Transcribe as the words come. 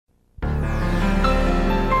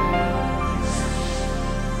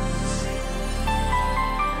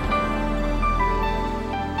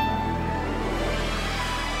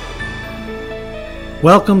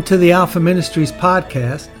Welcome to the Alpha Ministries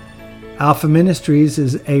podcast. Alpha Ministries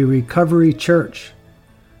is a recovery church.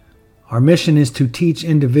 Our mission is to teach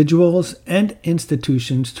individuals and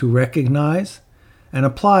institutions to recognize and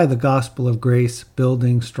apply the gospel of grace,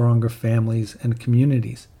 building stronger families and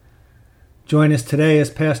communities. Join us today as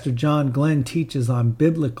Pastor John Glenn teaches on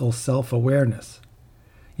biblical self-awareness.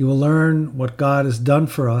 You will learn what God has done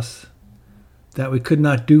for us that we could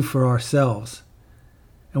not do for ourselves,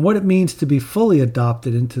 and what it means to be fully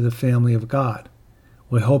adopted into the family of God.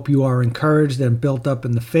 We hope you are encouraged and built up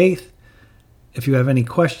in the faith. If you have any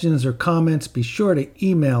questions or comments, be sure to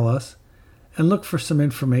email us and look for some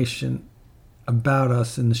information about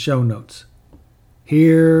us in the show notes.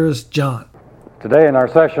 Here's John. Today in our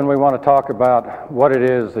session we want to talk about what it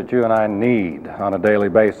is that you and I need on a daily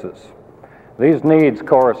basis. These needs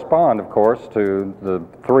correspond, of course, to the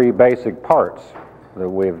three basic parts that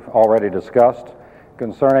we've already discussed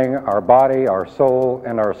concerning our body, our soul,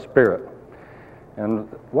 and our spirit. And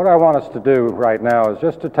what I want us to do right now is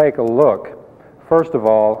just to take a look, first of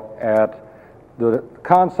all, at the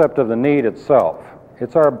concept of the need itself.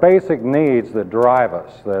 It's our basic needs that drive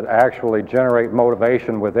us, that actually generate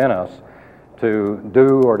motivation within us to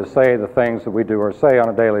do or to say the things that we do or say on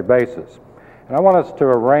a daily basis. And I want us to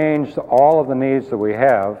arrange all of the needs that we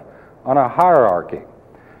have on a hierarchy.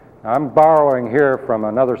 I'm borrowing here from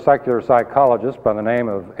another secular psychologist by the name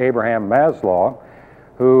of Abraham Maslow,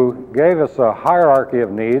 who gave us a hierarchy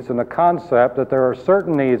of needs and the concept that there are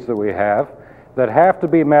certain needs that we have that have to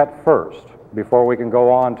be met first before we can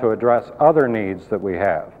go on to address other needs that we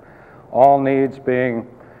have. All needs being,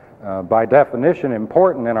 by definition,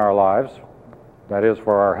 important in our lives, that is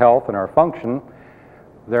for our health and our function.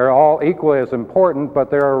 They're all equally as important,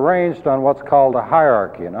 but they're arranged on what's called a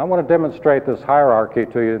hierarchy. And I want to demonstrate this hierarchy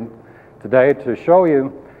to you today to show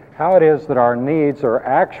you how it is that our needs are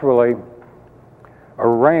actually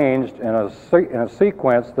arranged in a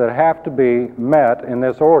sequence that have to be met in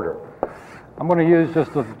this order. I'm going to use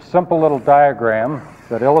just a simple little diagram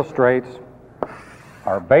that illustrates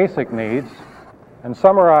our basic needs and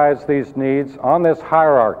summarize these needs on this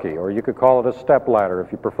hierarchy, or you could call it a step ladder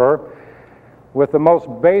if you prefer, with the most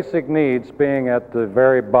basic needs being at the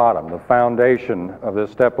very bottom. The foundation of this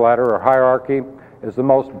step ladder or hierarchy is the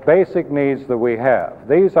most basic needs that we have.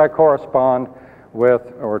 These I correspond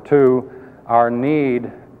with or to our need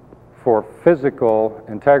for physical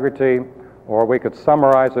integrity, or we could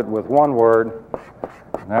summarize it with one word,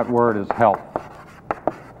 and that word is health.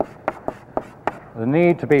 The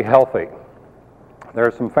need to be healthy. There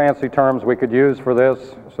are some fancy terms we could use for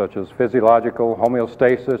this, such as physiological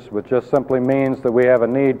homeostasis, which just simply means that we have a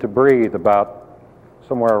need to breathe about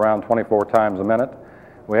somewhere around 24 times a minute.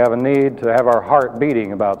 We have a need to have our heart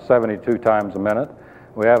beating about 72 times a minute.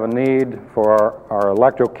 We have a need for our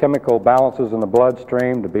electrochemical balances in the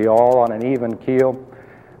bloodstream to be all on an even keel.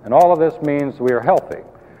 And all of this means we are healthy,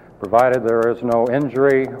 provided there is no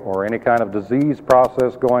injury or any kind of disease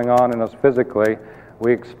process going on in us physically.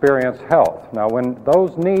 We experience health. Now, when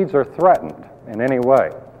those needs are threatened in any way,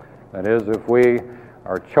 that is, if we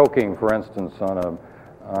are choking, for instance, on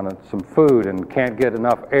some food and can't get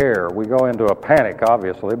enough air, we go into a panic,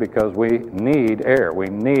 obviously, because we need air. We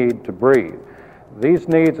need to breathe. These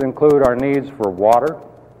needs include our needs for water,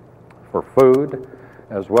 for food,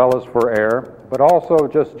 as well as for air, but also,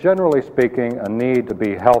 just generally speaking, a need to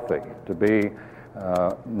be healthy, to be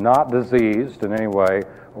not diseased in any way,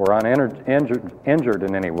 or injured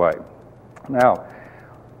in any way. Now,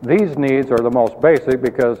 these needs are the most basic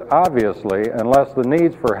because obviously, unless the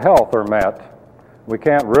needs for health are met, we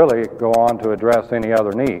can't really go on to address any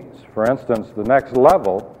other needs. For instance, the next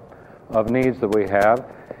level of needs that we have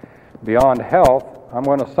beyond health, I'm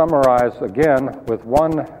going to summarize again with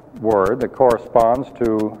one word that corresponds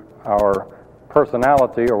to our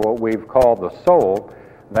personality, or what we've called the soul.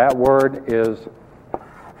 That word is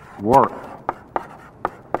worth.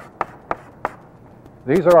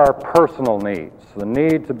 These are our personal needs. The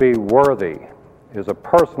need to be worthy is a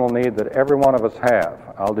personal need that every one of us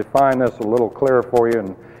have. I'll define this a little clearer for you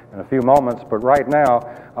in a few moments, but right now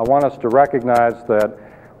I want us to recognize that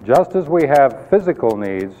just as we have physical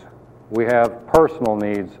needs, we have personal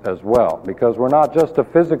needs as well, because we're not just a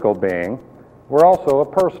physical being, we're also a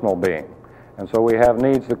personal being. And so we have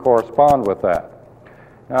needs that correspond with that.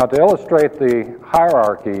 Now, to illustrate the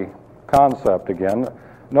hierarchy concept again,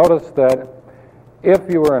 notice that if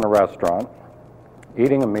you were in a restaurant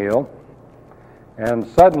eating a meal and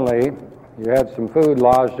suddenly you had some food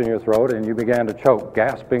lodged in your throat and you began to choke,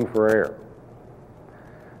 gasping for air,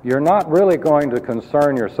 you're not really going to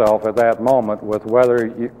concern yourself at that moment with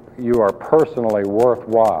whether you are personally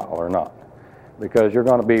worthwhile or not. because you're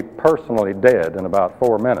going to be personally dead in about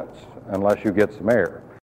 4 minutes unless you get some air.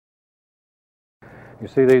 You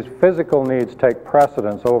see, these physical needs take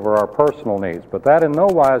precedence over our personal needs, but that in no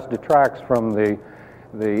wise detracts from the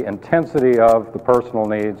intensity of the personal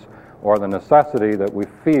needs or the necessity that we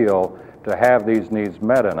feel to have these needs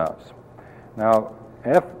met in us. Now,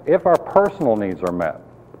 if our personal needs are met,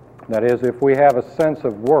 that is, if we have a sense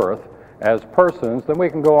of worth as persons, then we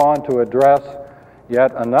can go on to address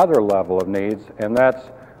yet another level of needs, and that's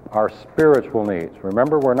our spiritual needs.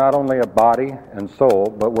 Remember, we're not only a body and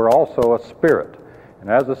soul, but we're also a spirit. And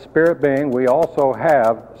as a spirit being, we also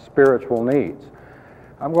have spiritual needs.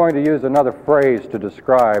 I'm going to use another phrase to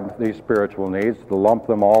describe these spiritual needs, to lump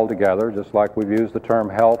them all together, just like we've used the term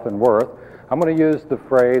health and worth. I'm going to use the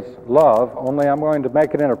phrase love, only I'm going to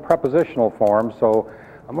make it in a prepositional form, so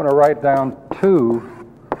I'm going to write down to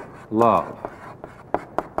love,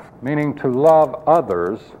 meaning to love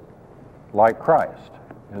others like Christ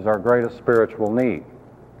is our greatest spiritual need.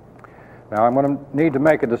 Now, I'm going to need to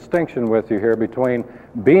make a distinction with you here between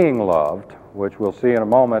being loved, which we'll see in a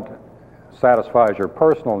moment satisfies your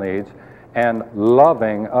personal needs, and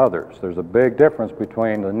loving others. There's a big difference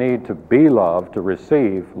between the need to be loved, to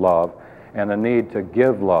receive love, and the need to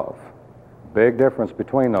give love. Big difference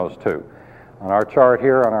between those two. On our chart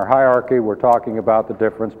here, on our hierarchy, we're talking about the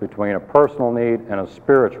difference between a personal need and a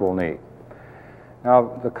spiritual need.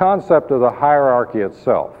 Now, the concept of the hierarchy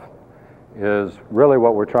itself is really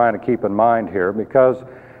what we're trying to keep in mind here, because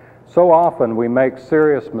so often we make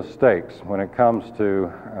serious mistakes when it comes to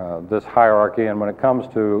this hierarchy, and when it comes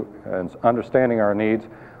to understanding our needs.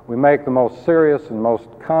 We make the most serious and most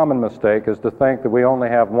common mistake is to think that we only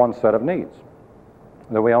have one set of needs,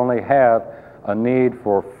 that we only have a need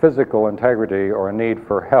for physical integrity or a need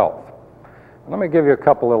for health. Let me give you a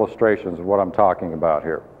couple illustrations of what I'm talking about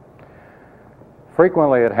here.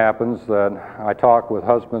 Frequently it happens that I talk with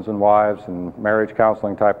husbands and wives in marriage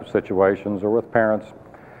counseling type of situations, or with parents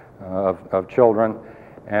of children,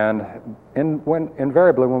 and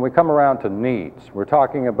invariably when we come around to needs, we're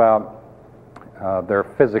talking about their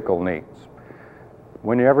physical needs.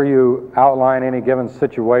 Whenever you outline any given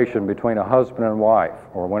situation between a husband and wife,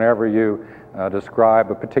 or whenever you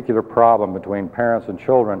describe a particular problem between parents and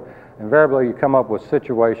children, invariably you come up with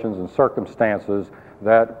situations and circumstances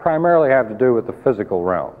that primarily have to do with the physical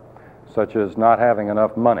realm, such as not having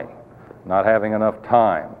enough money, not having enough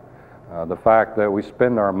time, the fact that we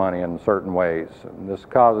spend our money in certain ways. This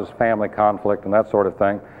causes family conflict and that sort of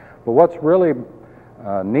thing. But what's really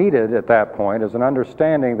needed at that point is an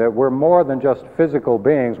understanding that we're more than just physical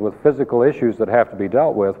beings with physical issues that have to be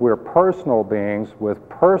dealt with. We're personal beings with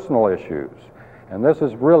personal issues. And this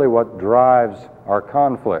is really what drives our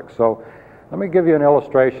conflict. So let me give you an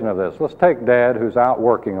illustration of this. Let's take Dad, who's out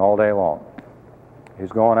working all day long.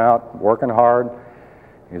 He's going out working hard.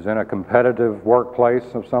 He's in a competitive workplace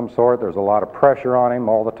of some sort. There's a lot of pressure on him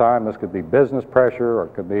all the time. This could be business pressure, or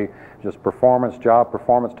it could be just performance, job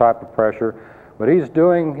performance type of pressure. But he's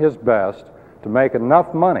doing his best to make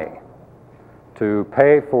enough money to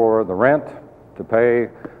pay for the rent, to pay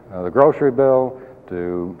the grocery bill,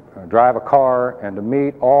 to drive a car, and to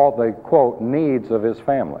meet all the, quote, needs of his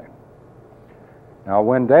family. Now,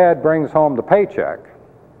 when Dad brings home the paycheck,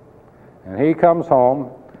 and he comes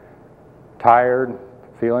home tired,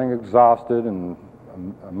 feeling exhausted, and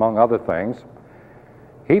among other things,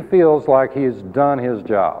 he feels like he's done his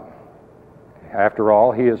job. After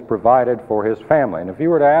all, he has provided for his family. And if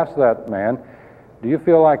you were to ask that man, do you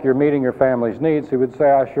feel like you're meeting your family's needs? He would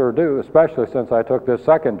say, I sure do, especially since I took this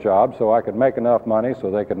second job so I could make enough money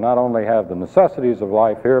so they could not only have the necessities of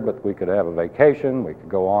life here, but we could have a vacation, we could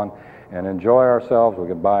go on and enjoy ourselves, we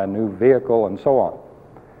could buy a new vehicle, and so on.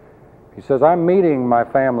 He says, I'm meeting my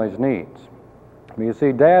family's needs. You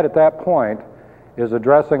see, Dad at that point is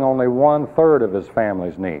addressing only 1/3 of his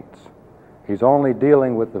family's needs. He's only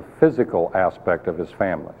dealing with the physical aspect of his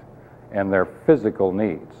family and their physical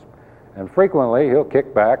needs. And frequently he'll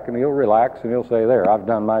kick back and he'll relax and he'll say, there, I've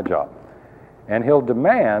done my job. And he'll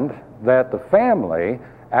demand that the family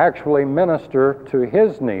actually minister to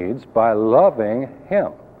his needs by loving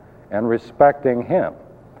him and respecting him.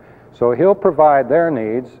 So he'll provide their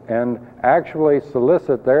needs and actually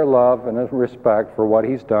solicit their love and respect for what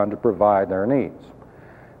he's done to provide their needs.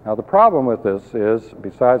 Now the problem with this is,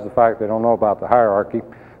 besides the fact they don't know about the hierarchy,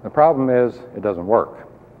 the problem is it doesn't work.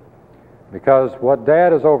 Because what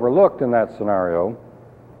Dad has overlooked in that scenario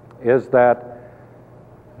is that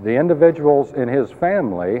the individuals in his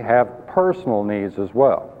family have personal needs as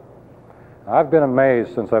well. I've been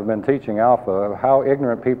amazed since I've been teaching Alpha how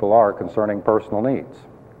ignorant people are concerning personal needs,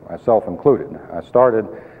 myself included. I started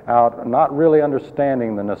out not really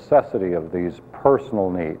understanding the necessity of these personal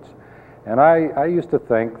needs. And I used to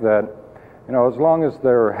think that, as long as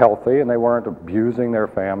they're healthy and they weren't abusing their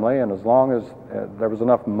family, and as long as there was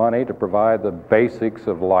enough money to provide the basics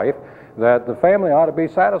of life, that the family ought to be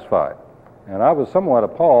satisfied. And I was somewhat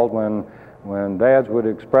appalled when dads would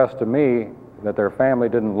express to me that their family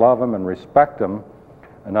didn't love them and respect them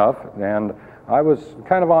enough, and I was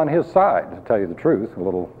kind of on his side, to tell you the truth, a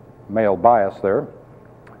little male bias there.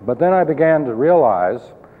 But then I began to realize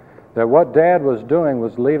that what Dad was doing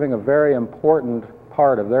was leaving a very important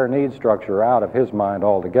part of their need structure out of his mind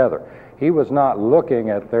altogether. He was not looking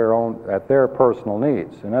at their personal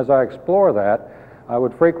needs. And as I explore that, I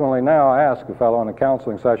would frequently now ask a fellow in a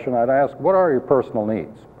counseling session, I'd ask, what are your personal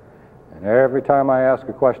needs? And every time I ask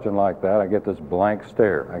a question like that, I get this blank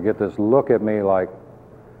stare. I get this look at me like,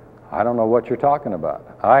 I don't know what you're talking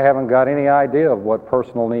about. I haven't got any idea of what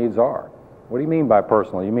personal needs are. What do you mean by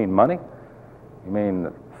personal? You mean money? You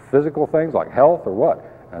mean physical things like health or what?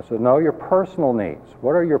 And I said, no, your personal needs.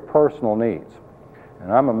 What are your personal needs?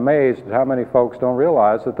 And I'm amazed at how many folks don't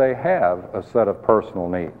realize that they have a set of personal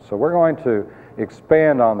needs. So we're going to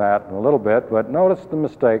expand on that in a little bit, but notice the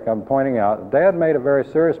mistake I'm pointing out. Dad made a very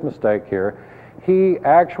serious mistake here. He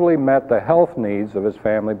actually met the health needs of his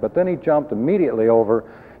family, but then he jumped immediately over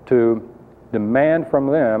to demand from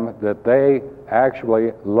them that they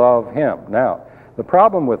actually love him. Now, the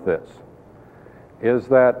problem with this is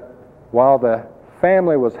that while the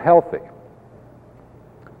family was healthy,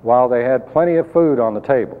 while they had plenty of food on the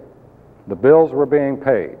table, the bills were being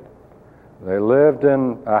paid, they lived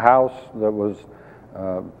in a house that was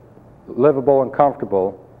livable and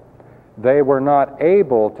comfortable, they were not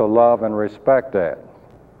able to love and respect Dad.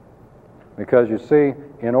 Because you see,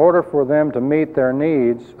 in order for them to meet their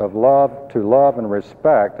needs of love and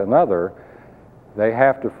respect another, they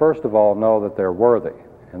have to first of all know that they're worthy.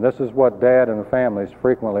 And this is what Dad and the families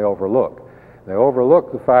frequently overlook. They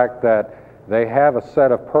overlook the fact that they have a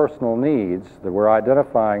set of personal needs that we're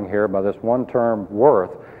identifying here by this one term,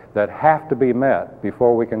 worth, that have to be met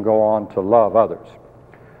before we can go on to love others.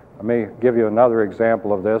 Let me give you another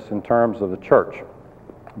example of this in terms of the church.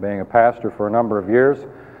 Being a pastor for a number of years,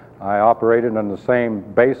 I operated in the same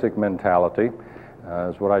basic mentality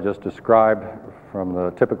as what I just described from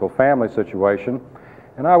the typical family situation.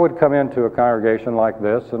 And I would come into a congregation like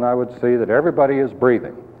this and I would see that everybody is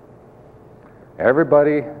breathing.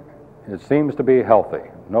 Everybody, it seems to be healthy.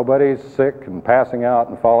 Nobody's sick and passing out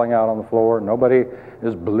and falling out on the floor. Nobody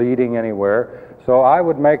is bleeding anywhere. So I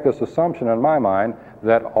would make this assumption in my mind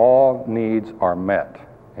that all needs are met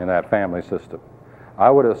in that family system. I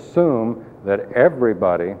would assume that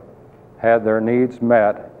everybody had their needs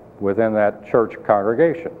met within that church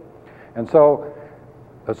congregation. And so,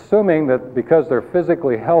 assuming that because they're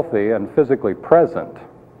physically healthy and physically present,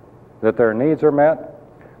 that their needs are met,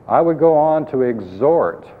 I would go on to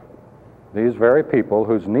exhort these very people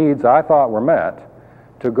whose needs I thought were met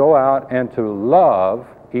to go out and to love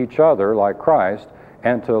each other like Christ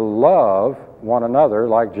and to love one another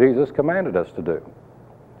like Jesus commanded us to do.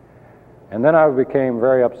 And then I became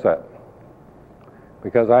very upset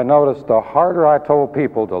because I noticed the harder I told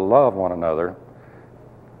people to love one another,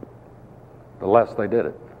 the less they did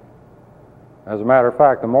it. As a matter of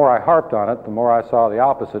fact, the more I harped on it, the more I saw the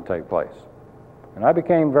opposite take place. And I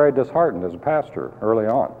became very disheartened as a pastor early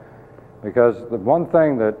on, because the one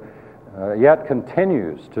thing that yet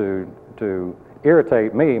continues to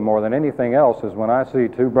irritate me more than anything else is when I see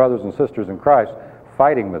two brothers and sisters in Christ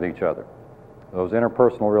fighting with each other, those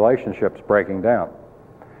interpersonal relationships breaking down.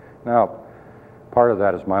 Now, part of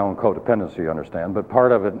that is my own codependency, you understand, but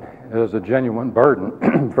part of it is a genuine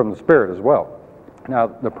burden from the Spirit as well. Now,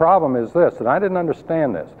 the problem is this, and I didn't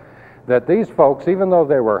understand this, that these folks, even though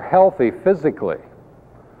they were healthy physically,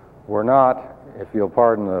 were not, if you'll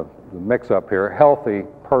pardon the mix-up here, healthy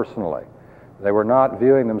personally. They were not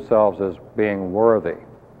viewing themselves as being worthy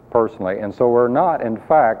personally, and so were not, in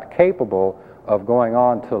fact, capable of going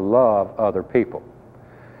on to love other people.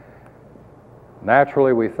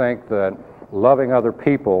 Naturally, we think that loving other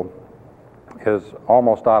people is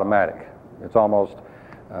almost automatic. It's almost,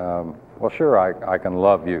 well, sure, I can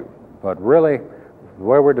love you. But really, the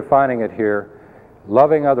way we're defining it here,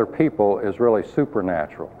 loving other people is really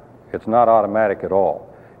supernatural. It's not automatic at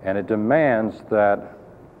all. And it demands that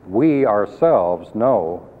we ourselves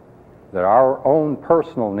know that our own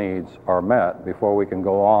personal needs are met before we can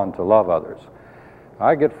go on to love others.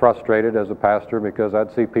 I get frustrated as a pastor because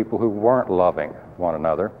I'd see people who weren't loving one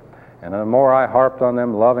another. And the more I harped on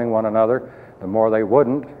them loving one another, the more they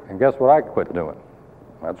wouldn't. And guess what I quit doing?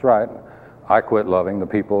 That's right. I quit loving the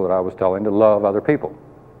people that I was telling to love other people.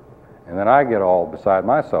 And then I get all beside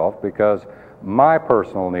myself because my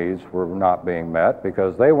personal needs were not being met,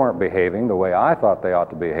 because they weren't behaving the way I thought they ought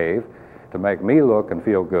to behave to make me look and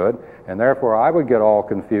feel good, and therefore I would get all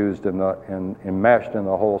confused and enmeshed in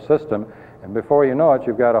the whole system. And before you know it,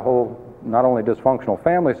 you've got a whole, not only dysfunctional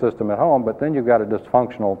family system at home, but then you've got a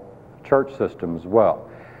dysfunctional church system as well.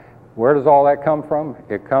 Where does all that come from?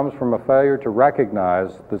 It comes from a failure to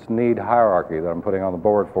recognize this need hierarchy that I'm putting on the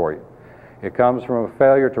board for you. It comes from a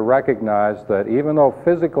failure to recognize that even though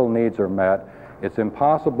physical needs are met, it's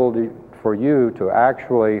impossible for you to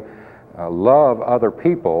actually love other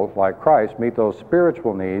people like Christ, meet those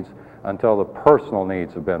spiritual needs, until the personal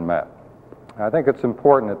needs have been met. I think it's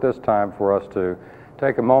important at this time for us to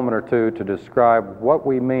take a moment or two to describe what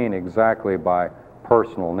we mean exactly by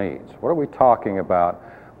personal needs. What are we talking about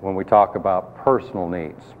when we talk about personal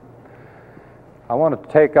needs? I want to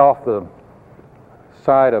take off the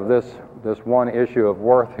side of this one issue of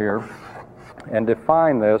worth here and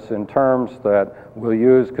define this in terms that we'll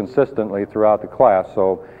use consistently throughout the class.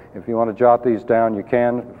 So if you want to jot these down, you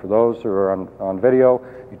can. For those who are on video,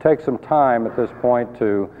 you take some time at this point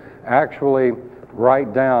to actually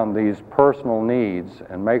write down these personal needs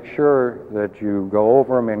and make sure that you go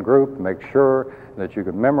over them in group, make sure that you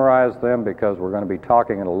can memorize them, because we're going to be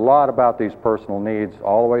talking a lot about these personal needs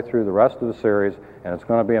all the way through the rest of the series, and it's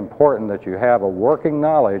going to be important that you have a working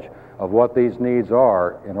knowledge of what these needs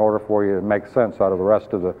are in order for you to make sense out of the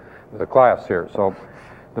rest of the class here. So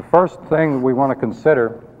the first thing we want to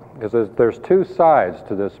consider is that there's two sides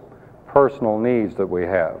to this personal needs that we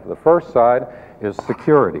have. The first side is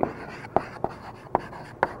security.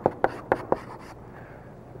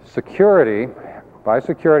 Security, by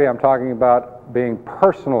security I'm talking about being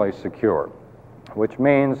personally secure, which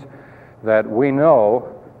means that we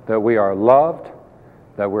know that we are loved,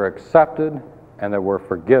 that we're accepted, and that we're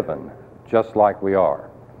forgiven, just like we are.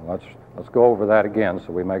 Let's go over that again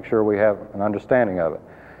so we make sure we have an understanding of it.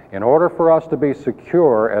 In order for us to be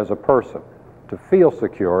secure as a person, to feel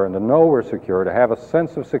secure and to know we're secure, to have a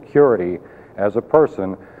sense of security as a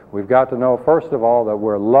person, we've got to know, first of all, that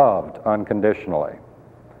we're loved unconditionally.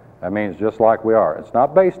 That means just like we are. It's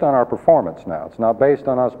not based on our performance now. It's not based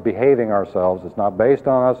on us behaving ourselves. It's not based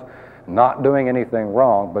on us not doing anything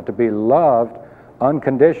wrong. But to be loved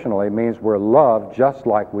unconditionally means we're loved just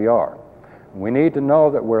like we are. We need to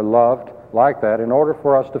know that we're loved like that in order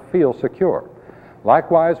for us to feel secure.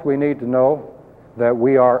 Likewise, we need to know that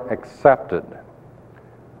we are accepted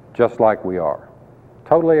just like we are.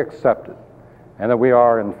 Totally accepted. And that we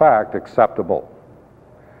are, in fact, acceptable.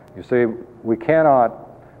 You see, we cannot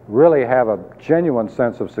really have a genuine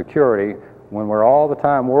sense of security when we're all the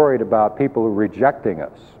time worried about people rejecting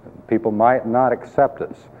us. People might not accept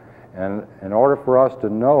us. And in order for us to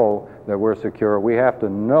know that we're secure, we have to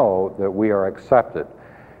know that we are accepted.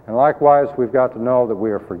 And likewise, we've got to know that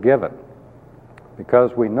we are forgiven.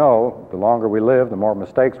 Because we know the longer we live, the more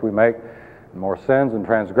mistakes we make, the more sins and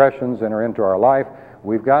transgressions enter into our life,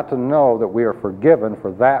 we've got to know that we are forgiven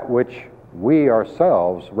for that which we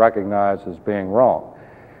ourselves recognize as being wrong.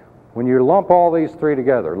 When you lump all these three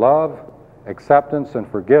together, love, acceptance, and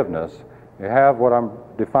forgiveness, you have what I'm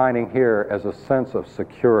defining here as a sense of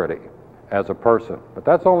security as a person. But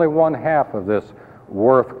that's only one half of this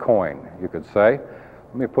worth coin, you could say.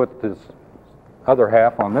 Let me put this other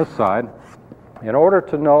half on this side. In order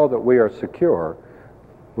to know that we are secure,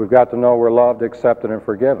 we've got to know we're loved, accepted, and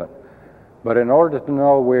forgiven. But in order to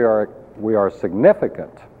know we are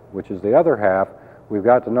significant, which is the other half, we've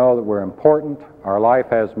got to know that we're important, our life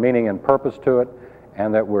has meaning and purpose to it,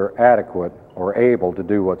 and that we're adequate or able to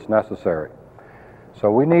do what's necessary. So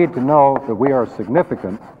we need to know that we are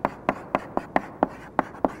significant.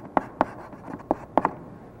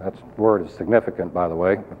 That word is significant, by the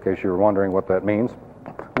way, in case you were wondering what that means.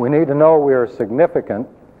 We need to know we are significant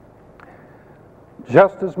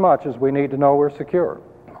just as much as we need to know we're secure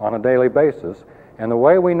on a daily basis. And the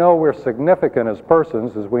way we know we're significant as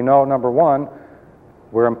persons is we know, number one,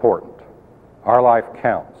 we're important. Our life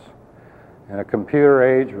counts. In a computer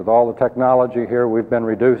age, with all the technology here, we've been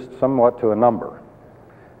reduced somewhat to a number.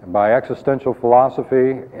 And by existential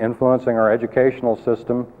philosophy influencing our educational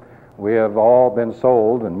system, we have all been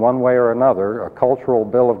sold in one way or another a cultural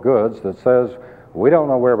bill of goods that says we don't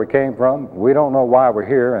know where we came from, we don't know why we're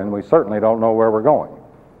here, and we certainly don't know where we're going.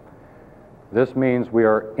 This means we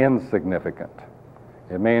are insignificant.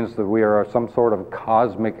 It means that we are some sort of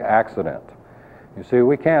cosmic accident. You see,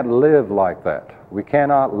 we can't live like that. We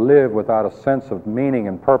cannot live without a sense of meaning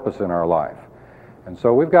and purpose in our life. And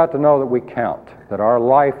so we've got to know that we count, that our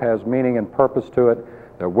life has meaning and purpose to it,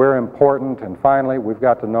 that we're important, and finally, we've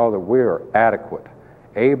got to know that we are adequate,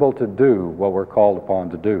 able to do what we're called upon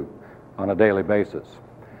to do. on a daily basis.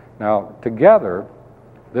 Now, together,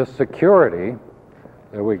 this security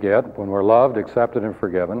that we get when we're loved, accepted, and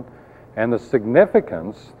forgiven, and the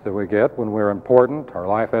significance that we get when we're important, our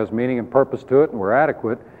life has meaning and purpose to it, and we're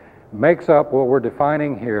adequate, makes up what we're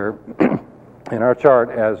defining here in our chart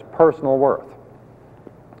as personal worth.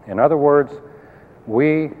 In other words,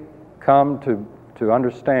 we come to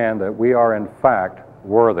understand that we are in fact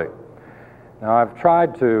worthy. Now, I've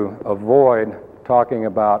tried to avoid talking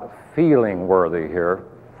about feeling worthy here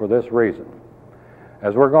for this reason.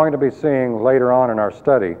 As we're going to be seeing later on in our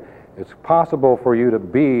study, it's possible for you to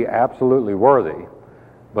be absolutely worthy,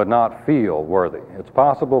 but not feel worthy. It's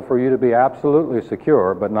possible for you to be absolutely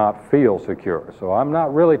secure, but not feel secure. So I'm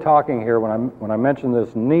not really talking here, when I mention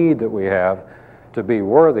this need that we have to be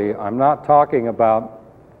worthy, I'm not talking about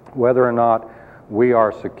whether or not we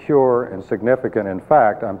are secure and significant. In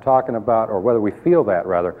fact, I'm talking about, or whether we feel that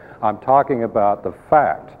rather, I'm talking about the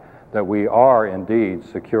fact that we are indeed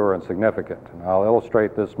secure and significant. And I'll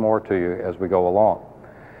illustrate this more to you as we go along.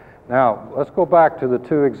 Now, let's go back to the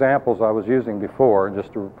two examples I was using before,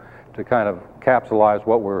 just to kind of capsulize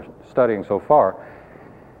what we're studying so far.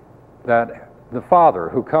 That the father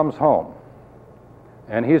who comes home,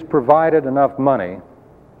 and he's provided enough money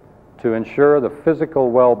to ensure the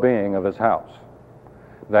physical well-being of his house.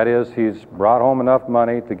 That is, he's brought home enough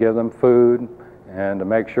money to give them food and to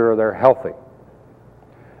make sure they're healthy.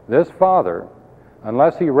 This father,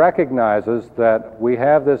 unless he recognizes that we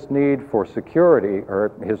have this need for security,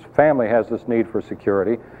 or his family has this need for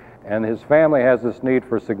security, and his family has this need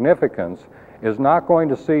for significance, is not going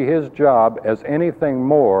to see his job as anything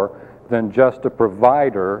more than just a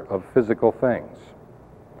provider of physical things.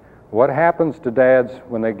 What happens to dads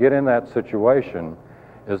when they get in that situation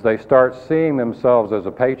is they start seeing themselves as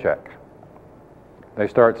a paycheck. They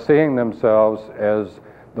start seeing themselves as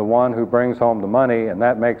the one who brings home the money, and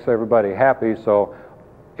that makes everybody happy, so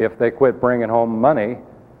if they quit bringing home money,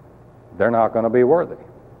 they're not going to be worthy.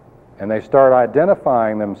 And they start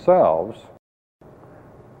identifying themselves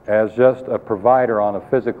as just a provider on a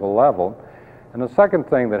physical level. And the second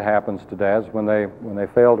thing that happens to dads when they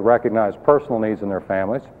fail to recognize personal needs in their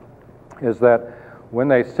families is that when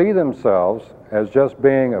they see themselves as just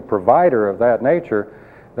being a provider of that nature,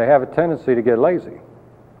 they have a tendency to get lazy.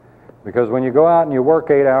 Because when you go out and you work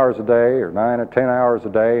 8 hours a day or 9 or 10 hours a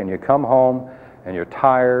day, and you come home and you're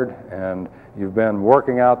tired and you've been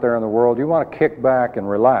working out there in the world, you want to kick back and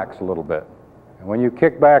relax a little bit. And when you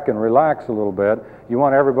kick back and relax a little bit, you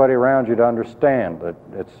want everybody around you to understand that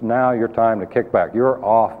it's now your time to kick back. You're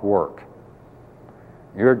off work.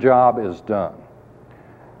 Your job is done.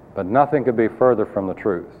 But nothing could be further from the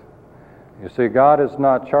truth. You see, God has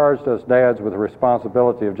not charged us dads with the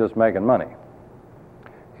responsibility of just making money.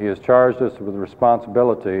 He has charged us with the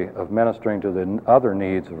responsibility of ministering to the other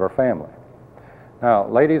needs of our family. Now,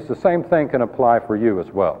 ladies, the same thing can apply for you as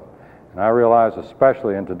well. And I realize,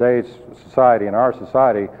 especially in today's society, in our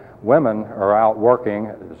society, women are out working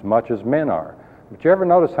as much as men are. But you ever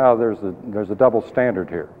notice how there's a double standard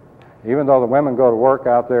here? Even though the women go to work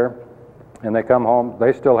out there and they come home,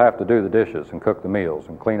 they still have to do the dishes and cook the meals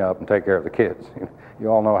and clean up and take care of the kids. You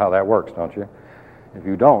all know how that works, don't you? If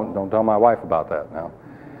you don't tell my wife about that now.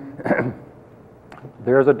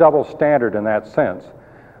 There's a double standard in that sense,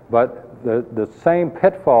 but the same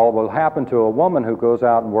pitfall will happen to a woman who goes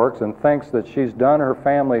out and works and thinks that she's done her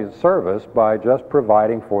family's service by just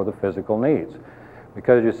providing for the physical needs.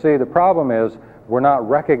 Because you see, the problem is we're not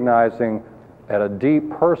recognizing at a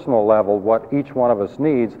deep personal level what each one of us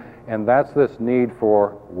needs, and that's this need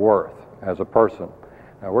for worth as a person.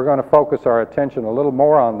 Now, we're going to focus our attention a little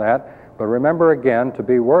more on that, but remember again, to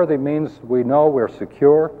be worthy means we know we're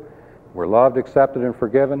secure, we're loved, accepted, and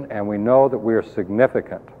forgiven, and we know that we are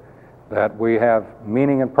significant, that we have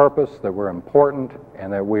meaning and purpose, that we're important,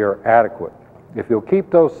 and that we are adequate. If you'll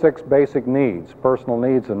keep those 6 basic needs, personal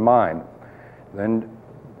needs, in mind, then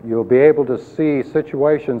you'll be able to see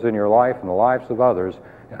situations in your life and the lives of others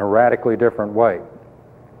in a radically different way.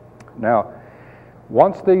 Now,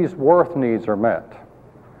 once these worth needs are met,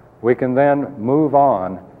 we can then move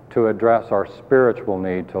on to address our spiritual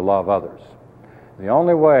need to love others. The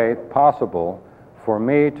only way possible for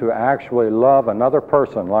me to actually love another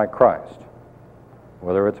person like Christ,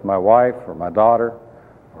 whether it's my wife or my daughter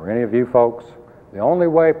or any of you folks, the only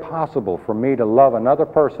way possible for me to love another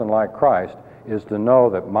person like Christ is to know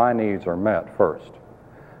that my needs are met first.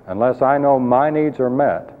 Unless I know my needs are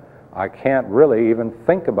met, I can't really even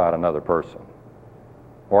think about another person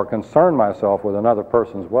or concern myself with another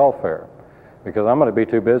person's welfare, because I'm going to be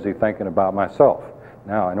too busy thinking about myself.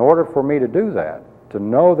 Now, in order for me to do that, to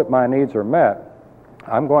know that my needs are met,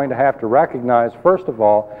 I'm going to have to recognize, first of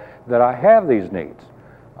all, that I have these needs.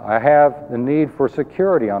 I have the need for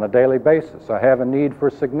security on a daily basis. I have a need for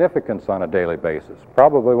significance on a daily basis.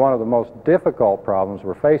 Probably one of the most difficult problems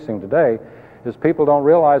we're facing today is people don't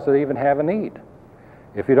realize they even have a need.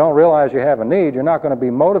 If you don't realize you have a need, you're not going to be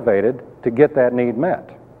motivated to get that need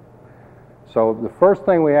met. So the first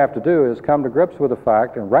thing we have to do is come to grips with the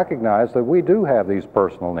fact and recognize that we do have these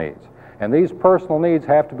personal needs. And these personal needs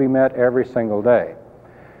have to be met every single day.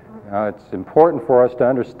 Now, it's important for us to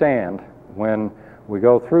understand when we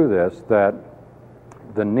go through this that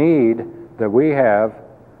the need that we have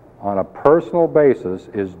on a personal basis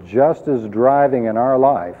is just as driving in our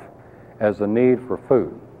life as the need for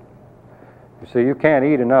food. You see, you can't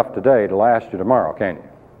eat enough today to last you tomorrow, can you?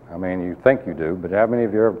 I mean, you think you do, but how many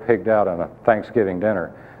of you ever pigged out on a Thanksgiving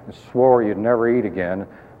dinner and swore you'd never eat again?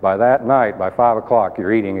 By that night, by 5 o'clock,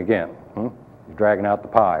 you're eating again. You're dragging out the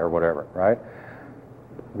pie or whatever, right?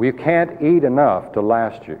 You can't eat enough to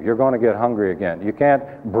last you. You're going to get hungry again. You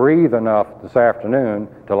can't breathe enough this afternoon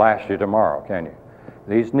to last you tomorrow, can you?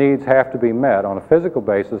 These needs have to be met on a physical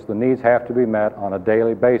basis. The needs have to be met on a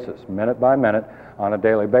daily basis, minute by minute, on a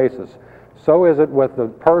daily basis. So is it with the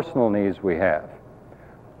personal needs we have.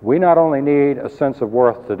 We not only need a sense of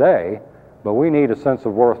worth today, but we need a sense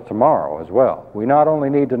of worth tomorrow as well. We not only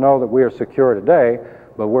need to know that we are secure today,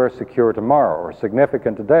 but we're secure tomorrow. We're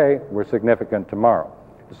significant today, we're significant tomorrow.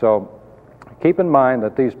 So keep in mind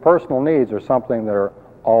that these personal needs are something that are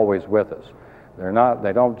always with us.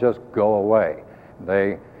 They don't just go away.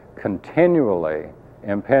 They continually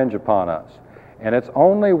impinge upon us. And it's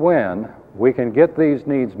only when we can get these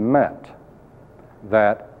needs met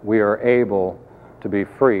that we are able to be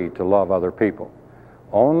free to love other people.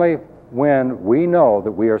 Only when we know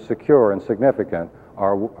that we are secure and significant,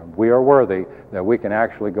 we are worthy, that we can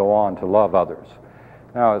actually go on to love others.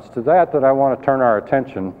 Now, it's to that I want to turn our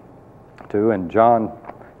attention to in John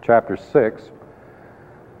chapter 6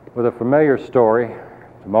 with a familiar story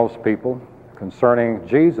to most people concerning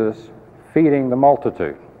Jesus feeding the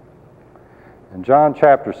multitude. In John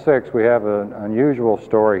chapter 6, we have an unusual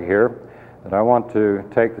story here that I want to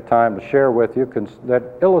take the time to share with you that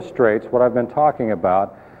illustrates what I've been talking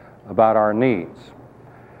about our needs.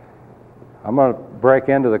 I'm going to break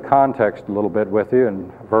into the context a little bit with you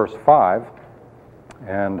in verse 5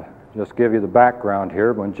 and just give you the background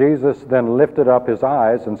here. When Jesus then lifted up his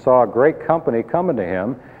eyes and saw a great company coming to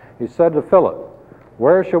him, he said to Philip,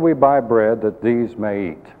 "Where shall we buy bread that these may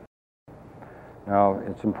eat?" Now,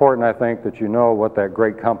 it's important, I think, that you know what that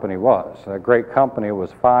great company was. That great company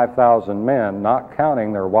was 5,000 men, not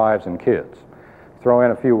counting their wives and kids. Throw in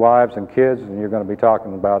a few wives and kids, and you're going to be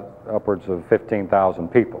talking about upwards of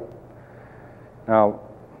 15,000 people. Now,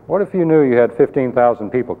 what if you knew you had 15,000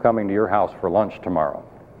 people coming to your house for lunch tomorrow?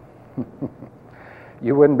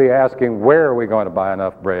 You wouldn't be asking, where are we going to buy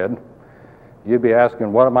enough bread? You'd be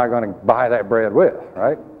asking, what am I going to buy that bread with,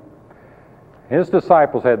 right? His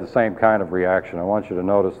disciples had the same kind of reaction. I want you to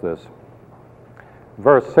notice this.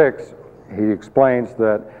 Verse 6, he explains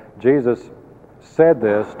that Jesus said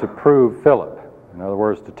this to prove Philip. In other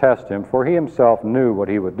words, to test him, for he himself knew what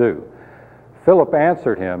he would do. Philip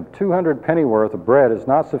answered him, 200 pennyworth of bread is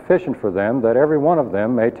not sufficient for them, that every one of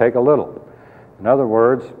them may take a little. In other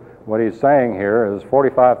words, what he's saying here is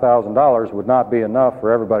 $45,000 would not be enough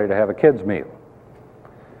for everybody to have a kid's meal.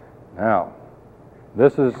 Now,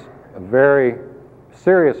 this is a very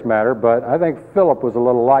serious matter, but I think Philip was a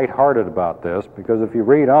little lighthearted about this, because if you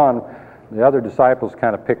read on, the other disciples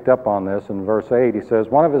kind of picked up on this. In verse 8, he says,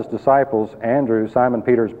 one of his disciples, Andrew, Simon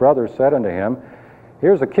Peter's brother, said unto him,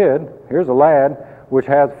 here's a lad, which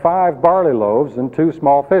hath 5 barley loaves and 2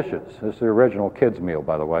 small fishes. This is the original kid's meal,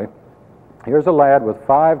 by the way. Here's a lad with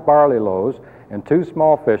 5 barley loaves and 2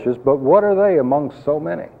 small fishes, but what are they among so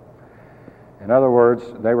many? In other words,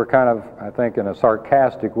 they were kind of, I think, in a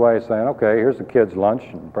sarcastic way saying, okay, here's the kid's lunch,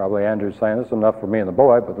 and probably Andrew's saying, this is enough for me and the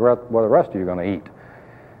boy, but what are the rest of you going to eat?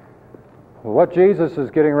 Well, what Jesus is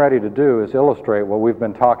getting ready to do is illustrate what we've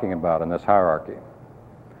been talking about in this hierarchy.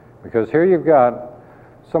 Because here you've got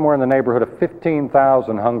somewhere in the neighborhood of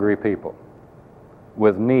 15,000 hungry people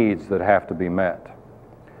with needs that have to be met.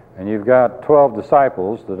 And you've got 12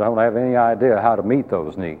 disciples that don't have any idea how to meet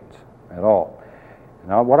those needs at all.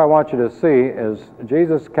 Now, what I want you to see is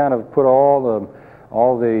Jesus kind of put all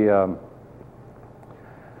the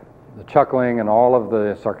chuckling and all of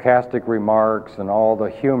the sarcastic remarks and all the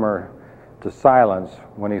humor to silence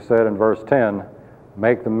when he said in verse 10,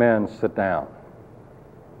 make the men sit down.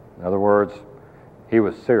 In other words, he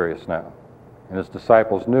was serious now, and his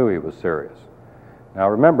disciples knew he was serious. Now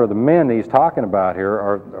remember, the men he's talking about here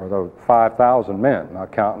are the 5,000 men,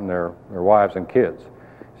 not counting their wives and kids.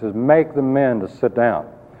 He says, make the men to sit down.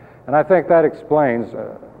 And I think that explains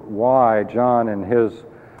why John in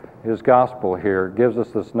his gospel here gives us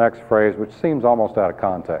this next phrase, which seems almost out of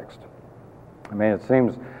context. I mean, it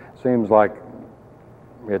seems like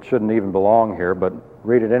it shouldn't even belong here, but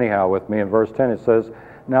read it anyhow with me. In verse 10 it says,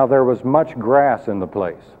 now there was much grass in the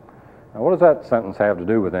place. Now what does that sentence have to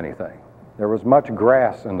do with anything? There was much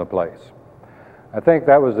grass in the place. I think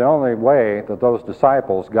that was the only way that those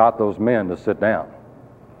disciples got those men to sit down,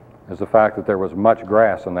 is the fact that there was much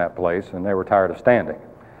grass in that place and they were tired of standing.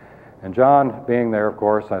 And John, being there, of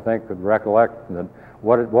course, I think could recollect that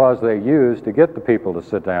what it was they used to get the people to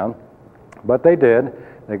sit down. But they did.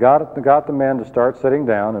 They got the men to start sitting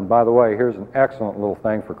down. And by the way, here's an excellent little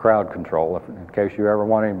thing for crowd control, in case you ever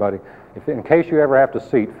want anybody, in case you ever have to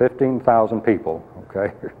seat 15,000 people,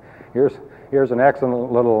 okay? Here's an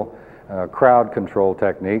excellent little crowd control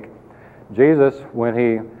technique. Jesus, when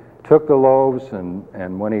he took the loaves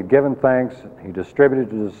and when he'd given thanks, he distributed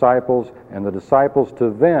to the disciples, and the disciples to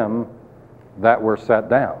them that were sat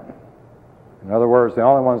down. In other words, the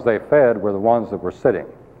only ones they fed were the ones that were sitting.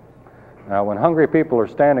 Now, when hungry people are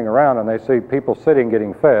standing around and they see people sitting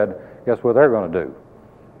getting fed, guess what they're going to do?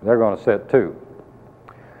 They're going to sit too.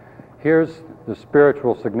 Here's the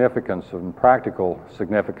spiritual significance and practical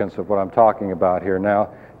significance of what I'm talking about here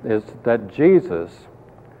now, is that Jesus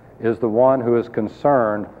is the one who is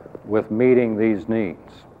concerned with meeting these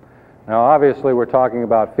needs. Now, obviously, we're talking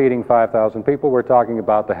about feeding 5,000 people. We're talking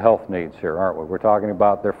about the health needs here, aren't we? We're talking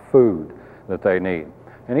about their food that they need.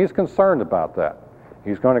 And he's concerned about that.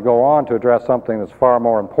 He's going to go on to address something that's far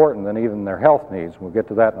more important than even their health needs. We'll get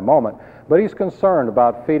to that in a moment. But he's concerned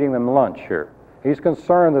about feeding them lunch here. He's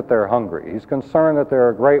concerned that they're hungry. He's concerned that they're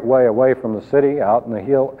a great way away from the city, out in the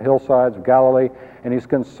hillsides of Galilee, and he's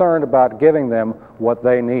concerned about giving them what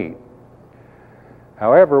they need.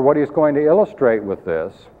 However, what he's going to illustrate with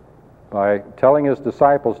this, by telling his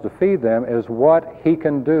disciples to feed them, is what he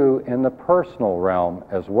can do in the personal realm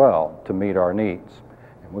as well to meet our needs.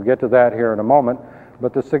 And we'll get to that here in a moment.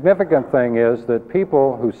 But the significant thing is that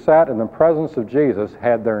people who sat in the presence of Jesus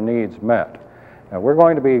had their needs met. Now, we're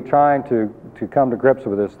going to be trying to come to grips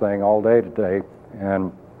with this thing all day today,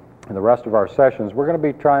 and in the rest of our sessions, we're going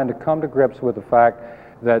to be trying to come to grips with the fact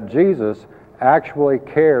that Jesus actually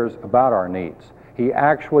cares about our needs. He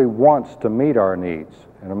actually wants to meet our needs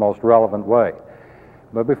in a most relevant way.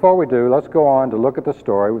 But before we do, let's go on to look at the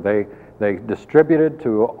story. They distributed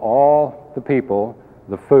to all the people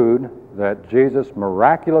the food that Jesus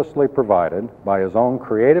miraculously provided by his own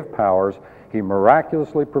creative powers. He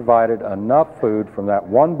miraculously provided enough food from that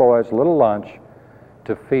one boy's little lunch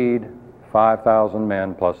to feed 5,000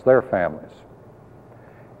 men plus their families.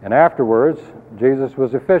 And afterwards, Jesus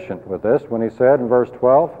was efficient with this when he said in verse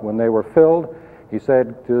 12, when they were filled, he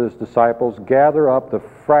said to his disciples, gather up the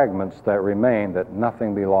fragments that remain, that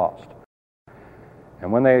nothing be lost.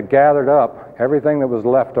 And when they had gathered up everything that was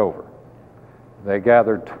left over, they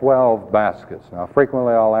gathered 12 baskets. Now,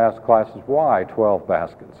 frequently I'll ask classes, why 12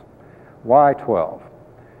 baskets? Why 12?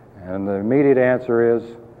 And the immediate answer is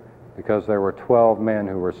because there were 12 men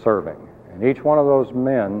who were serving. And each one of those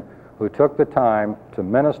men who took the time to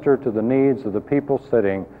minister to the needs of the people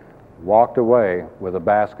sitting walked away with a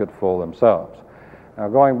basket full themselves. Now,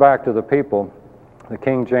 going back to the people, the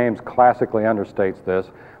King James classically understates this.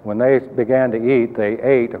 When they began to eat, they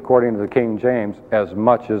ate, according to the King James, as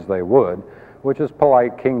much as they would, which is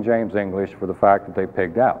polite King James English for the fact that they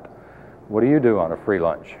pigged out. What do you do on a free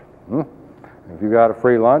lunch? If you got a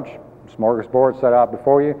free lunch, smorgasbord set out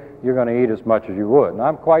before you, you're going to eat as much as you would. And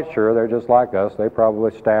I'm quite sure they're just like us. They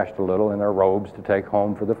probably stashed a little in their robes to take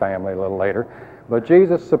home for the family a little later. But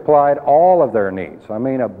Jesus supplied all of their needs. I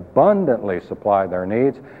mean, abundantly supplied their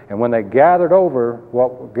needs. And when they gathered up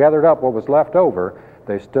what was left over,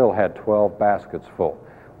 they still had 12 baskets full,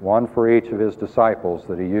 one for each of his disciples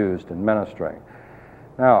that he used in ministering.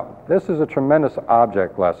 Now, this is a tremendous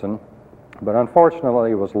object lesson, but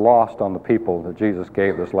unfortunately it was lost on the people that Jesus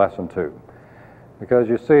gave this lesson to. Because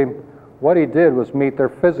you see, what he did was meet their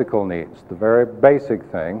physical needs, the very basic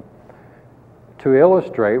thing, to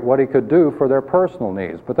illustrate what he could do for their personal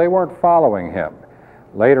needs. But they weren't following him.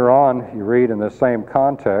 Later on, you read in this same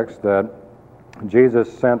context that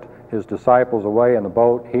Jesus sent his disciples away in the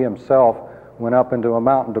boat. He himself went up into a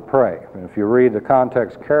mountain to pray. And if you read the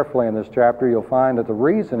context carefully in this chapter, you'll find that the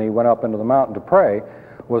reason he went up into the mountain to pray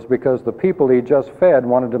was because the people he just fed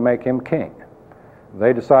wanted to make him king.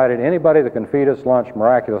 They decided anybody that can feed us lunch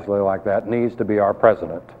miraculously like that needs to be our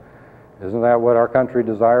president. Isn't that what our country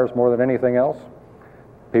desires more than anything else?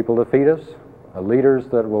 People to feed us? leaders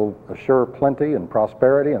that will assure plenty and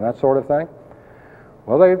prosperity and that sort of thing.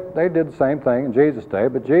 Well, they did the same thing in Jesus' day,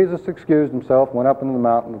 but Jesus excused himself, went up into the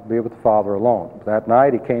mountain to be with the Father alone. That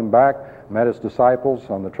night he came back, met his disciples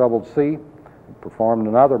on the troubled sea, performed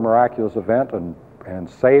another miraculous event and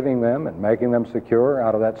saving them and making them secure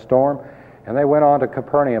out of that storm, and they went on to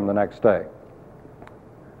Capernaum the next day.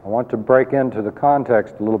 I want to break into the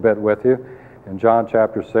context a little bit with you in John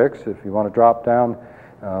chapter 6. If you want to drop down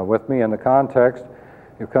with me in the context,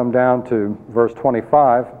 you come down to verse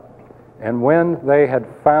 25. And when they had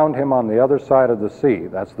found him on the other side of the sea,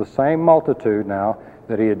 that's the same multitude now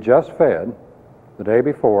that he had just fed the day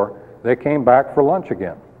before, they came back for lunch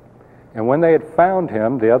again. And when they had found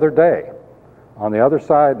him the other day, on the other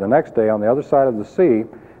side, the next day on the other side of the sea,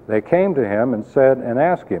 they came to him and said and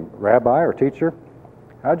asked him, Rabbi or teacher,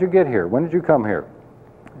 how'd you get here? When did you come here?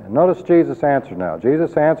 And notice Jesus answered now.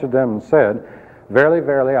 Jesus answered them and said, Verily,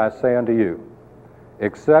 verily, I say unto you,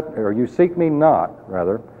 you seek me not,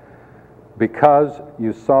 rather, because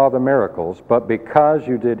you saw the miracles, but because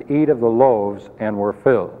you did eat of the loaves and were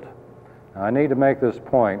filled. Now, I need to make this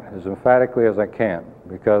point as emphatically as I can,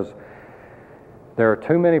 because there are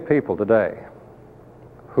too many people today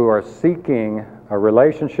who are seeking a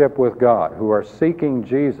relationship with God, who are seeking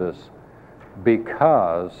Jesus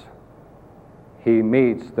because he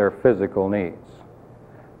meets their physical needs.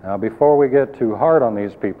 Now, before we get too hard on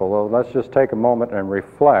these people, though, let's just take a moment and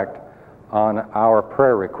reflect on our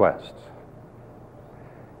prayer requests.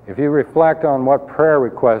 If you reflect on what prayer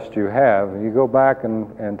requests you have, you go back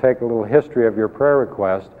and take a little history of your prayer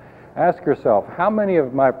request, ask yourself, how many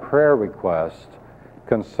of my prayer requests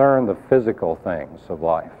concern the physical things of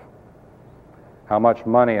life? How much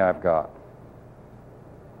money I've got?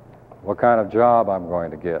 What kind of job I'm going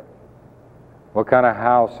to get? What kind of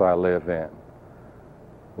house I live in?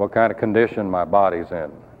 What kind of condition my body's in?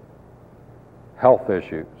 Health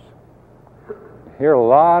issues. I hear a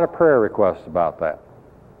lot of prayer requests about that.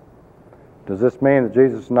 Does this mean that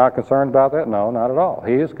Jesus is not concerned about that? No, not at all.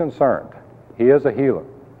 He is concerned. He is a healer.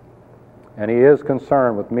 And he is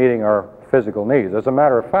concerned with meeting our physical needs. As a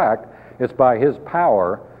matter of fact, it's by his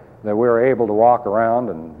power that we're able to walk around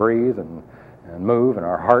and breathe and move, and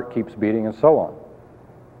our heart keeps beating and so on.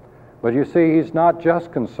 But you see, he's not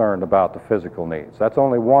just concerned about the physical needs. That's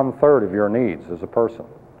only 1/3 of your needs as a person.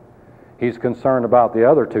 He's concerned about the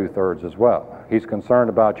other 2/3 as well. He's concerned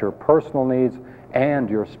about your personal needs and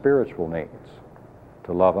your spiritual needs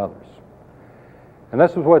to love others. And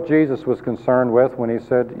this is what Jesus was concerned with when he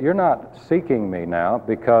said, you're not seeking me now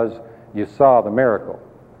because you saw the miracle.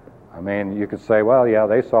 I mean, you could say, well, yeah,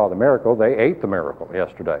 they saw the miracle. They ate the miracle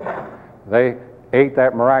yesterday. They ate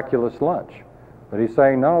that miraculous lunch. But he's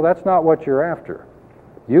saying, no, that's not what you're after.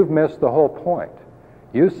 You've missed the whole point.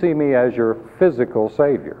 You see me as your physical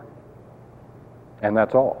Savior. And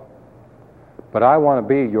that's all. But I want to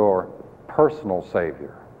be your personal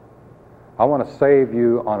Savior. I want to save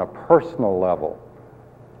you on a personal level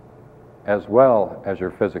as well as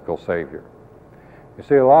your physical Savior. You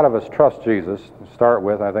see, a lot of us trust Jesus. To start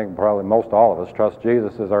with, I think probably most all of us trust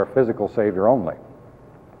Jesus as our physical Savior only.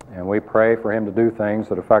 And we pray for him to do things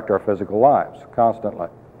that affect our physical lives constantly.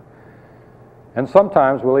 And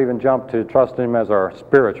sometimes we'll even jump to trust him as our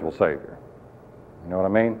spiritual Savior. You know what I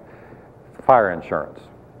mean? Fire insurance.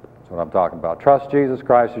 That's what I'm talking about. Trust Jesus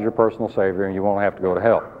Christ as your personal Savior and you won't have to go to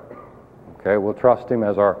hell. Okay, we'll trust him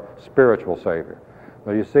as our spiritual Savior.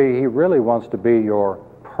 But you see, he really wants to be your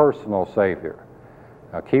personal Savior.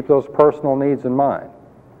 Now keep those personal needs in mind.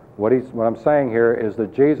 What I'm saying here is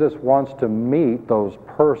that Jesus wants to meet those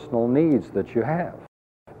personal needs that you have.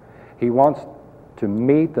 He wants to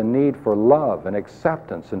meet the need for love and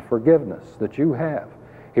acceptance and forgiveness that you have.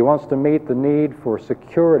 He wants to meet the need for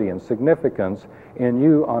security and significance in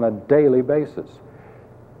you on a daily basis.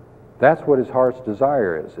 That's what his heart's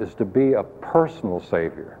desire is to be a personal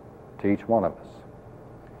Savior to each one of us.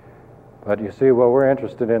 But you see, what we're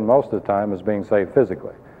interested in most of the time is being saved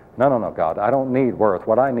physically. No, God, I don't need worth.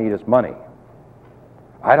 What I need is money.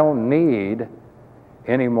 I don't need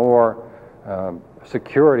any more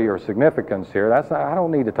security or significance here. I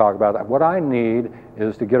don't need to talk about that. What I need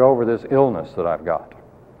is to get over this illness that I've got.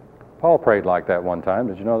 Paul prayed like that one time.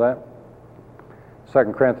 Did you know that?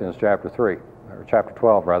 2 Corinthians chapter 3, or chapter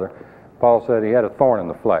 12 rather. Paul said he had a thorn in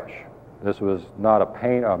the flesh. This was not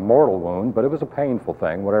a mortal wound, but it was a painful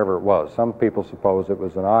thing, whatever it was. Some people suppose it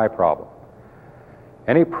was an eye problem.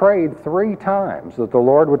 And he prayed 3 times that the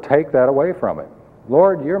Lord would take that away from him.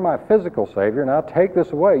 Lord, you're my physical Savior. Now take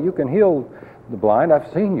this away. You can heal the blind.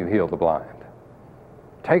 I've seen you heal the blind.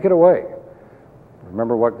 Take it away.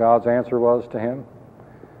 Remember what God's answer was to him?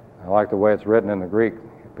 I like the way it's written in the Greek.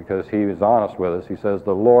 because he is honest with us. He says,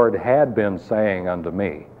 the Lord had been saying unto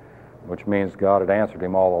me, which means God had answered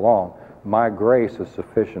him all along, my grace is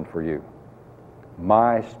sufficient for you.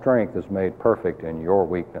 My strength is made perfect in your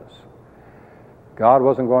weakness. God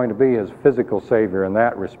wasn't going to be his physical Savior in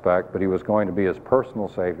that respect, but he was going to be his personal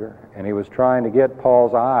Savior, and he was trying to get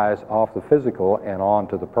Paul's eyes off the physical and on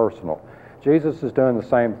to the personal. Jesus is doing the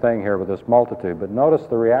same thing here with this multitude, but notice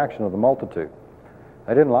the reaction of the multitude.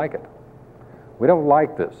 They didn't like it. We don't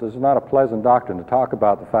like this. This is not a pleasant doctrine to talk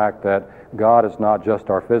about the fact that God is not just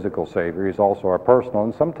our physical Savior, he's also our personal,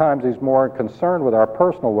 and sometimes he's more concerned with our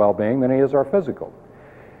personal well-being than he is our physical.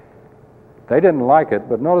 They didn't like it,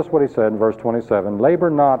 but notice what he said in verse 27, labor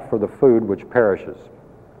not for the food which perishes,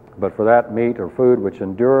 but for that meat or food which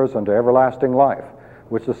endures unto everlasting life,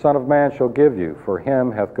 which the Son of Man shall give you, for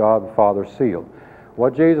him hath God the Father sealed.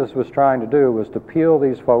 What Jesus was trying to do was to peel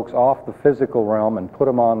these folks off the physical realm and put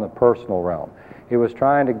them on the personal realm. He was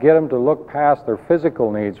trying to get them to look past their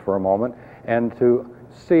physical needs for a moment and to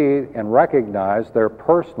see and recognize their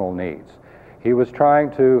personal needs. He was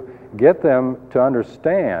trying to get them to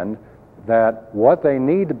understand that what they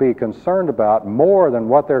need to be concerned about more than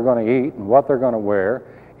what they're going to eat and what they're going to wear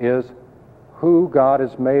is who God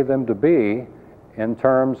has made them to be in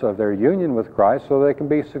terms of their union with Christ, so they can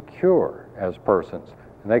be secure as persons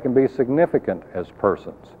and they can be significant as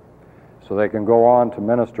persons, so they can go on to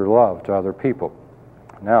minister love to other people.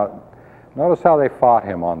 Now, notice how they fought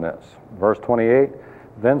him on this. Verse 28,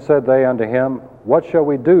 then said they unto him, what shall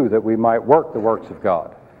we do that we might work the works of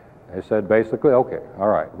God? They said basically, okay, all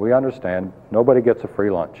right, we understand. Nobody gets a free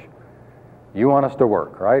lunch. You want us to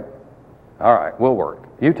work, right? All right, we'll work.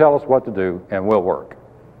 You tell us what to do, and we'll work.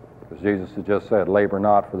 Because Jesus had just said, labor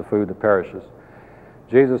not for the food that perishes.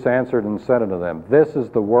 Jesus answered and said unto them, this is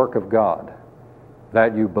the work of God,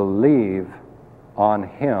 that you believe on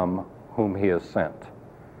him whom he has sent.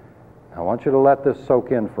 Now, I want you to let this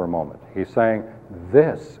soak in for a moment. He's saying,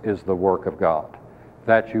 this is the work of God,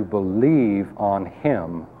 that you believe on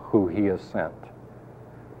him who he has sent.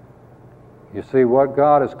 You see, what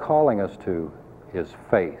God is calling us to is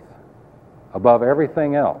faith. Above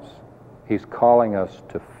everything else, he's calling us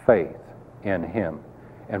to faith in him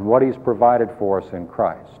and what he's provided for us in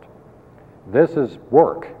Christ. This is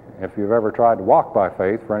work. If you've ever tried to walk by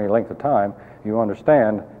faith for any length of time, you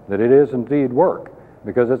understand that it is indeed work,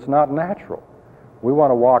 because it's not natural. We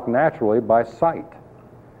want to walk naturally by sight,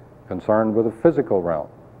 concerned with the physical realm.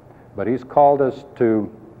 But he's called us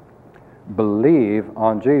to believe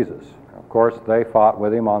on Jesus. Of course, they fought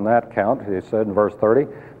with him on that count. He said in verse 30,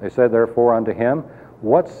 they said therefore unto him,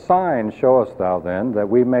 what sign showest thou then, that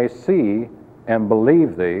we may see and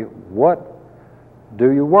believe thee? What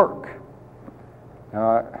do you work?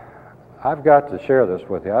 Now, I've got to share this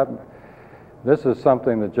with you. This is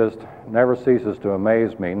something that just never ceases to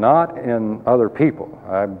amaze me, not in other people.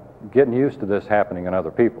 I'm getting used to this happening in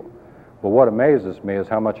other people. But what amazes me is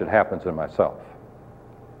how much it happens in myself.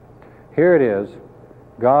 Here it is,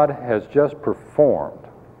 God has just performed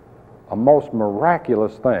a most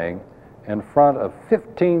miraculous thing in front of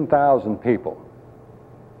 15,000 people.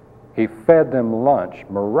 He fed them lunch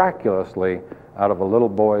miraculously out of a little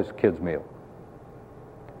boy's kids' meal.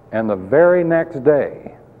 And the very next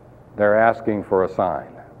day, they're asking for a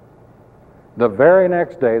sign. The very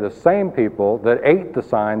next day, the same people that ate the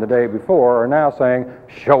sign the day before are now saying,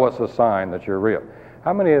 show us a sign that you're real.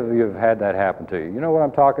 How many of you have had that happen to you? You know what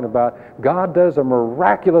I'm talking about? God does a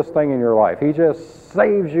miraculous thing in your life. He just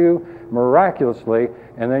saves you miraculously,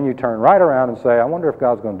 and then you turn right around and say, I wonder if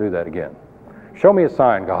God's going to do that again. Show me a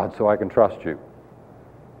sign, God, so I can trust you.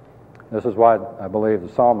 This is why I believe the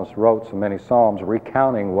psalmist wrote so many psalms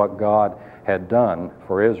recounting what God had done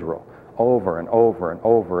for Israel over and over and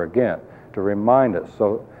over again to remind us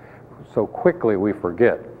so quickly we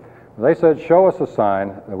forget. They said, show us a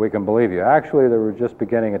sign that we can believe you. Actually, they were just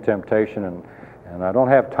beginning a temptation, and I don't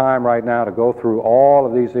have time right now to go through all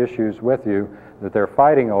of these issues with you that they're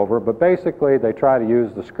fighting over, but basically they try to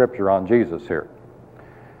use the scripture on Jesus here.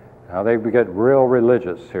 Now they get real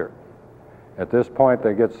religious here. At this point,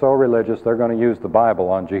 they get so religious, they're going to use the Bible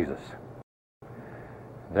on Jesus.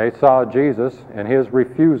 They saw Jesus and his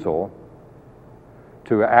refusal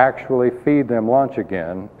to actually feed them lunch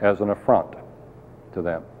again as an affront to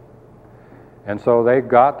them. And so they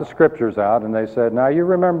got the scriptures out and they said, now you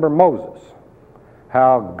remember Moses,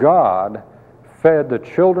 how God fed the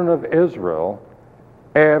children of Israel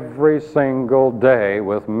every single day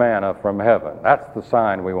with manna from heaven. That's the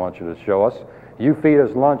sign we want you to show us. You feed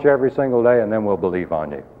us lunch every single day and then we'll believe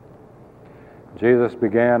on you. Jesus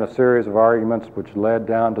began a series of arguments which led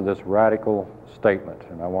down to this radical statement.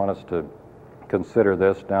 And I want us to consider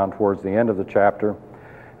this down towards the end of the chapter.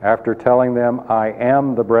 After telling them, I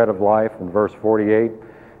am the bread of life, in verse 48,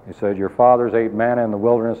 he said, your fathers ate manna in the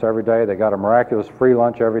wilderness every day. They got a miraculous free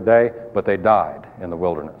lunch every day, but they died in the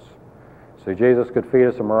wilderness. See, Jesus could feed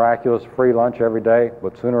us a miraculous free lunch every day,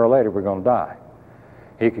 but sooner or later we're going to die.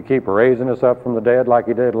 He could keep raising us up from the dead like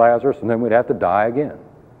he did Lazarus, and then we'd have to die again.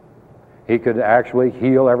 He could actually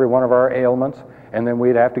heal every one of our ailments, and then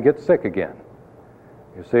we'd have to get sick again.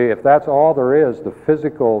 You see, if that's all there is, the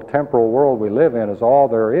physical, temporal world we live in is all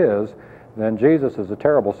there is, then Jesus is a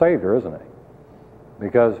terrible Savior, isn't he?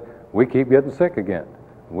 Because we keep getting sick again.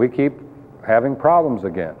 We keep having problems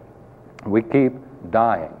again. We keep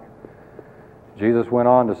dying. Jesus went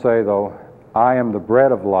on to say, though, I am the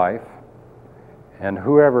bread of life, and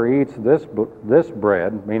whoever eats this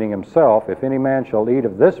bread, meaning himself, if any man shall eat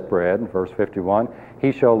of this bread, verse 51,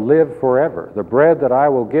 he shall live forever. The bread that I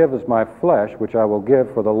will give is my flesh, which I will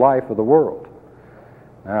give for the life of the world.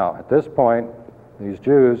 Now, at this point, these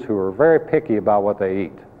Jews who are very picky about what they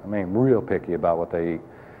eat, I mean real picky about what they eat,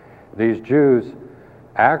 these Jews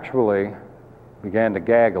actually began to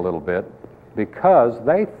gag a little bit because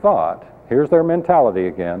they thought, here's their mentality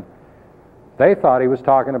again, they thought he was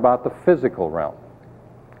talking about the physical realm.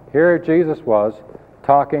 Here Jesus was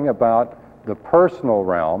talking about the personal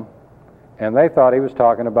realm, and they thought he was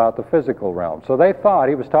talking about the physical realm. So they thought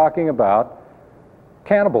he was talking about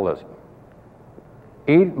cannibalism.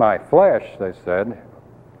 Eat my flesh, they said.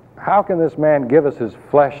 How can this man give us his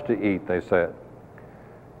flesh to eat, they said.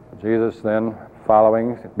 Jesus then,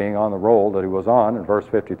 following, being on the roll that he was on, in verse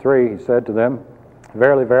 53, he said to them,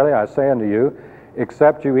 verily, verily, I say unto you,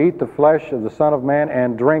 except you eat the flesh of the Son of Man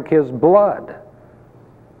and drink his blood,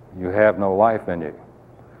 you have no life in you.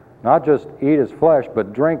 Not just eat his flesh,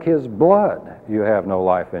 but drink his blood, you have no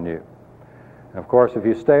life in you. And of course, if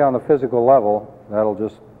you stay on the physical level, that'll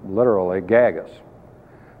just literally gag us.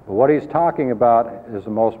 But what he's talking about is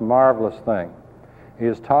the most marvelous thing. He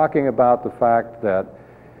is talking about the fact that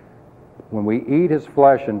when we eat his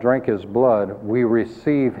flesh and drink his blood, we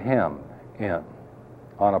receive him in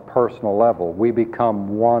on a personal level. We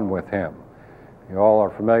become one with him. You all are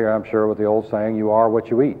familiar, I'm sure, with the old saying, you are what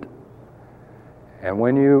you eat. And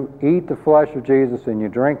when you eat the flesh of Jesus and you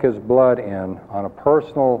drink his blood in on a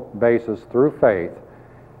personal basis through faith,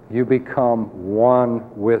 you become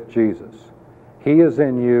one with Jesus. He is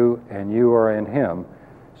in you and you are in him,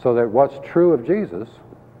 so that what's true of Jesus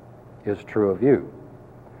is true of you.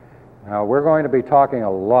 Now, we're going to be talking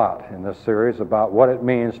a lot in this series about what it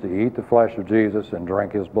means to eat the flesh of Jesus and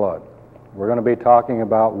drink his blood. We're going to be talking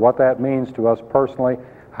about what that means to us personally,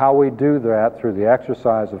 how we do that through the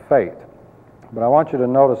exercise of faith. But I want you to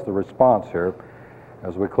notice the response here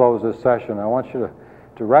as we close this session. I want you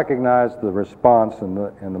to recognize the response in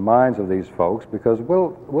the minds of these folks, because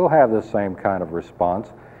we'll have this same kind of response.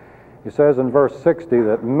 He says in verse 60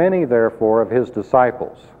 that many therefore of his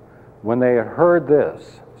disciples, when they had heard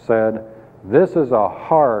this, said, this is a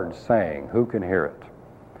hard saying, who can hear it?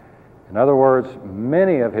 In other words,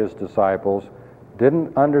 many of his disciples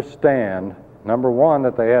didn't understand, number one,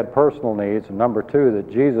 that they had personal needs, and number two,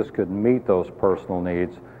 that Jesus could meet those personal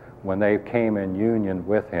needs when they came in union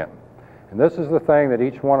with him. And this is the thing that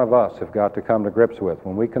each one of us have got to come to grips with.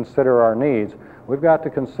 When we consider our needs, we've got to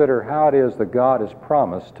consider how it is that God has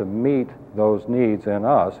promised to meet those needs in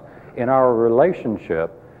us in our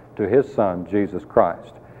relationship to his Son, Jesus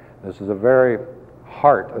Christ. This is the very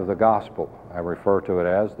heart of the gospel, I refer to it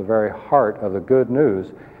as. The very heart of the good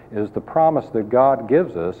news is the promise that God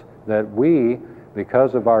gives us that we,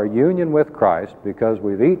 because of our union with Christ, because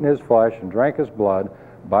we've eaten his flesh and drank his blood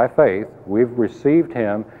by faith, we've received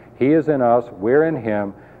him, he is in us, we're in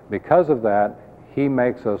him. Because of that, he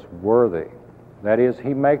makes us worthy. That is,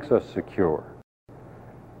 he makes us secure,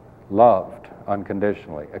 loved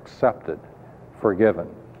unconditionally, accepted, forgiven.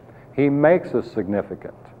 He makes us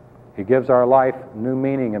significant. He gives our life new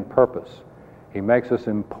meaning and purpose. He makes us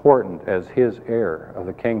important as his heir of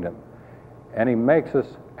the kingdom. And he makes us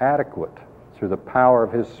adequate through the power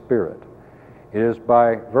of his Spirit. It is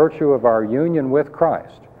by virtue of our union with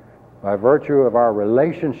Christ, by virtue of our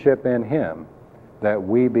relationship in him, that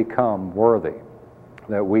we become worthy,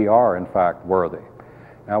 that we are in fact worthy.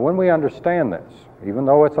 Now, when we understand this, even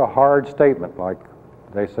though it's a hard statement like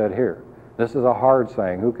they said here, this is a hard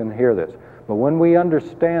saying, who can hear this? But when we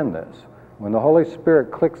understand this, when the Holy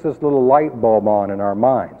Spirit clicks this little light bulb on in our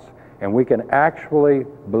minds, and we can actually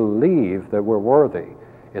believe that we're worthy,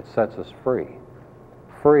 it sets us free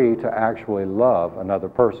to actually love another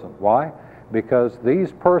person. Why? Because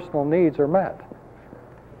these personal needs are met.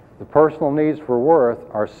 The personal needs for worth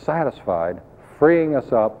are satisfied, freeing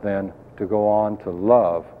us up then to go on to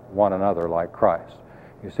love one another like Christ.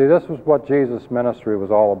 You see, this was what Jesus' ministry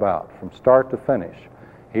was all about, from start to finish.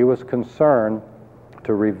 He was concerned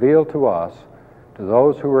to reveal to us, to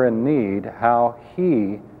those who are in need, how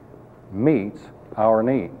He meets our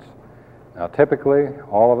needs. Now, typically,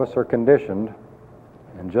 all of us are conditioned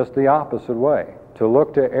in just the opposite way, to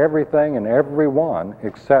look to everything and everyone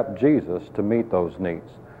except Jesus to meet those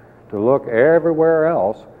needs, to look everywhere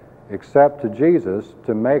else except to Jesus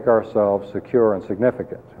to make ourselves secure and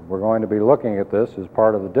significant. We're going to be looking at this as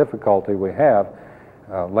part of the difficulty we have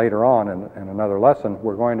later on in another lesson.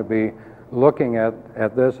 We're going to be looking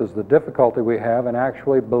at this as the difficulty we have in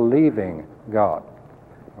actually believing God.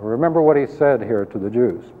 Remember what He said here to the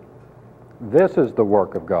Jews. This is the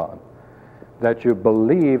work of God, that you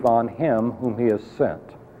believe on Him whom He has sent.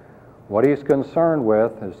 What He's concerned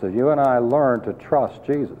with is that you and I learn to trust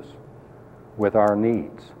Jesus with our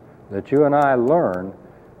needs, that you and I learn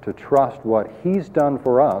to trust what He's done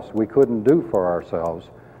for us we couldn't do for ourselves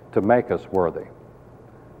to make us worthy.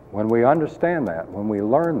 When we understand that, when we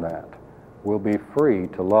learn that, we'll be free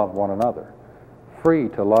to love one another, free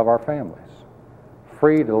to love our families,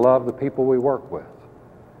 free to love the people we work with,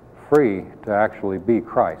 free to actually be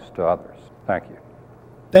Christ to others. Thank you.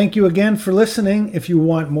 Thank you again for listening. If you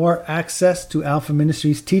want more access to Alpha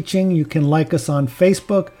Ministries teaching, you can like us on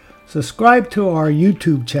Facebook, subscribe to our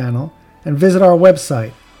YouTube channel, and visit our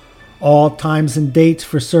website. All times and dates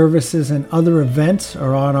for services and other events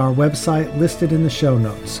are on our website listed in the show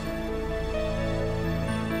notes.